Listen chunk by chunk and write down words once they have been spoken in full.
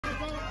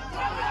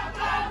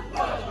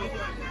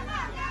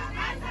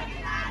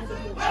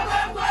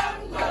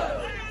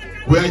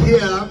We are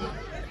here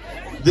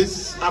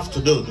this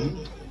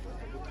afternoon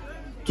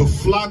to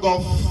flag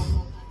off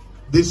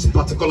this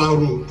particular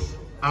road,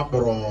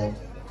 Abia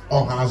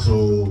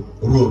Ohazu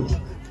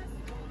Road.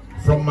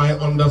 From my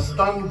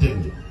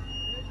understanding,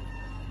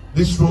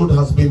 this road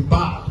has been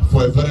bad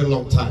for a very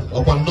long time.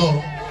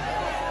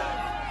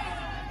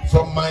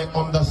 From my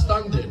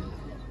understanding,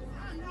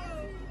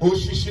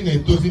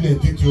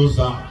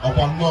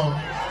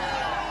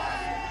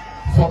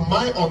 from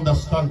my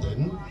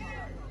understanding,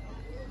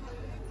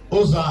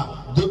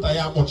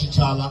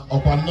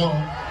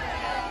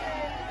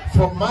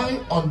 from my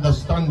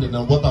understanding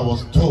and what I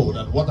was told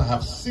and what I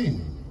have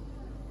seen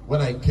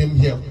when I came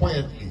here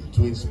quietly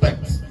to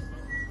inspect,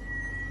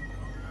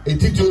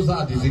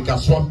 Etitioza is in a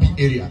swampy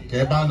area,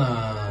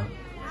 Kebana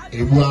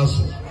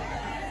Ebuazu.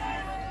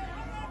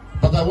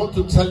 But I want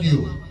to tell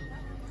you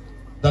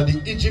that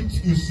the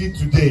Egypt you see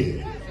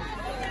today,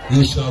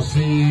 you shall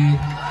see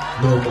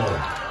no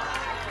more.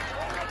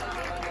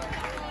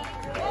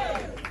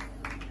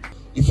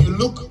 If you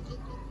look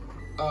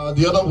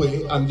the other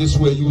way and this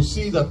way, you will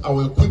see that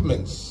our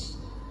equipments,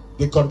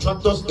 the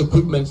contractors'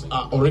 equipments,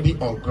 are already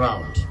on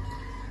ground.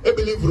 I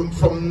believe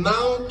from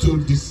now to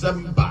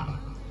December,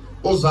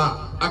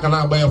 Oza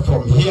Akanabaya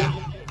from here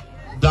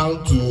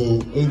down to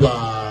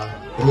Ngwa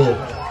Road.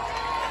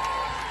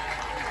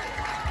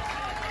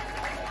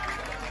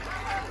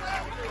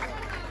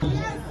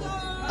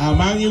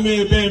 Amani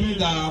mebem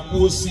ga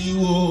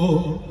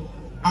posiwo,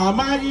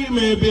 amani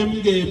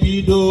mebem ge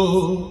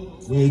bido.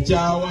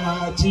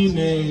 Wejawa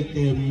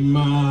Chineke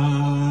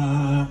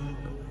ma.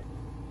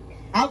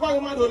 Agwa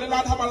mmadụ ole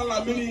na-adabara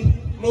na mmiri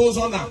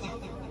n'ụzọ na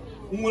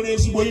nwere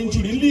ezigbo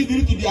injury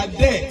leading to their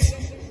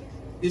death.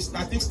 The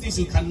statistics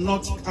you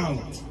cannot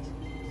count,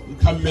 you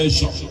can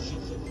measure.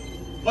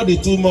 Not the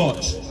too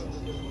much.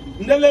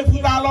 Ndele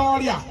futala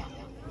ọrịa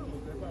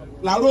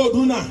la road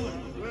una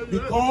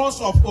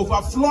because of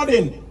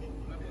overflooding.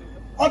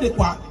 All the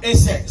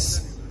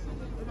assets.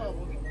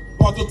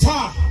 But to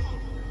tar.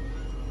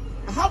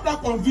 I have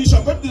that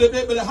conviction. But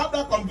I have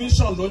that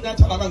conviction.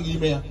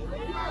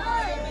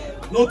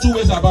 No two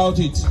ways about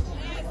it.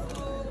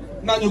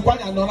 Now you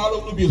want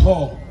to be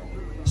hall,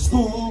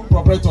 school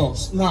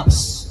proprietors,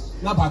 NAPS,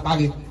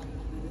 NAPATAGI.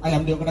 I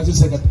am the organizing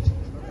secretary.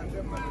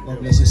 God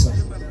bless you, sir.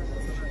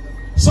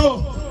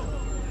 So,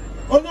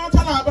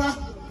 Onyeocha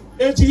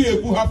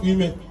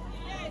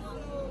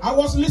I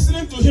was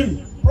listening to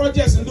him.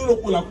 Projects in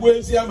Durokula,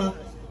 Kuenziama,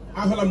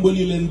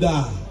 Ahalamboli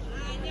Lenda.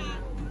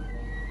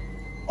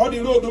 All the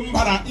road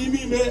mbara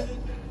imime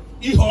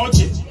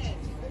ihochi.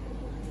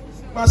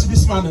 Pass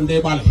this man in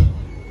the valley.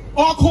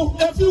 Oko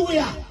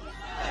everywhere.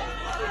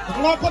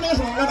 Oko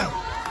everywhere.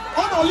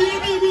 Ono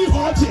limi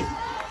ihochi.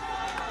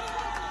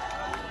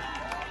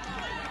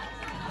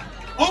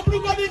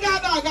 Everybody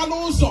gada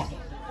galuso.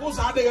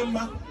 Usa de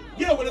mma.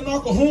 Ye we no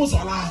ko hu so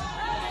la.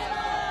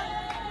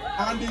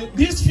 And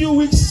these few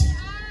weeks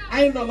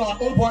I know no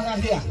Obohia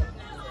here.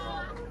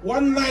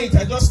 One night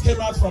I just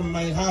came out from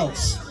my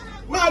house.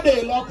 When I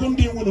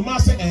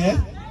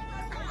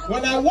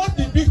watch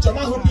the picture,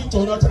 I hope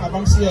picture not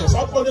about CS.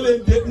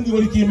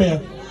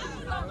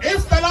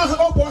 If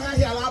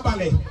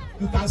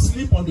you can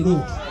sleep on the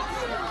road.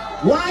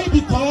 Why?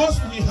 Because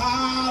we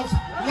have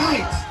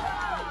light.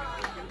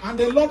 And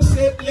the Lord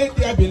said, let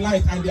there be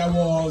light, and there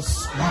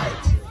was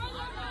light.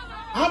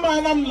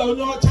 Amanam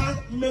Onyeocha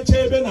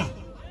mechebena.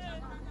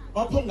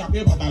 Open the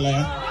paper.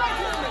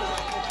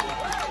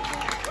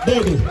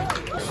 David.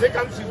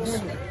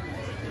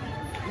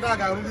 Now I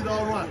really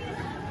don't run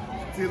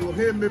till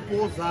he me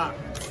pose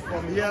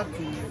from here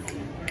to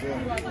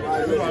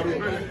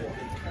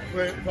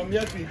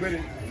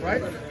Ikwechegh,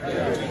 right?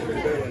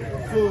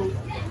 So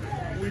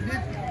we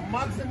need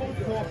maximum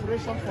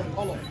cooperation from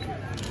all of you.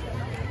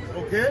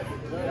 Okay?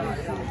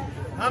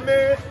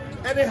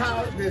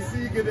 Anyhow they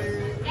see it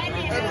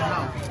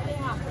anyhow.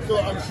 So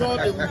I'm sure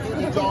they will do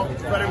the job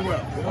very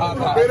well.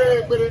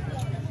 Very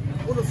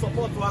want to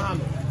support Waham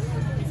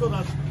so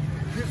that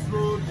this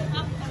road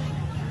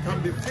can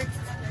be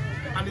fixed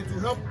and it will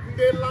help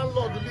the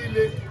landlord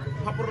really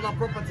popular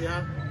property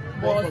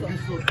more from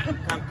this road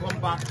can come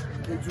back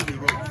into the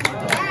road.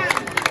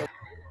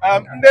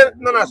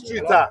 No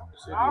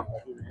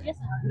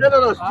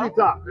street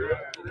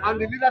and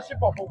the leadership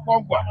of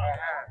Obohia.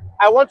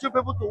 I want you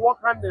people to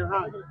work hand in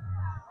hand.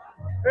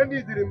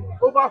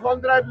 Over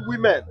 100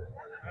 women.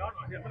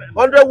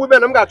 100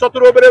 women. I'm going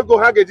to go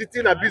have a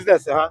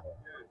business.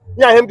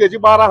 Yeah, him get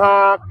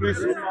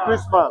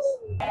Christmas.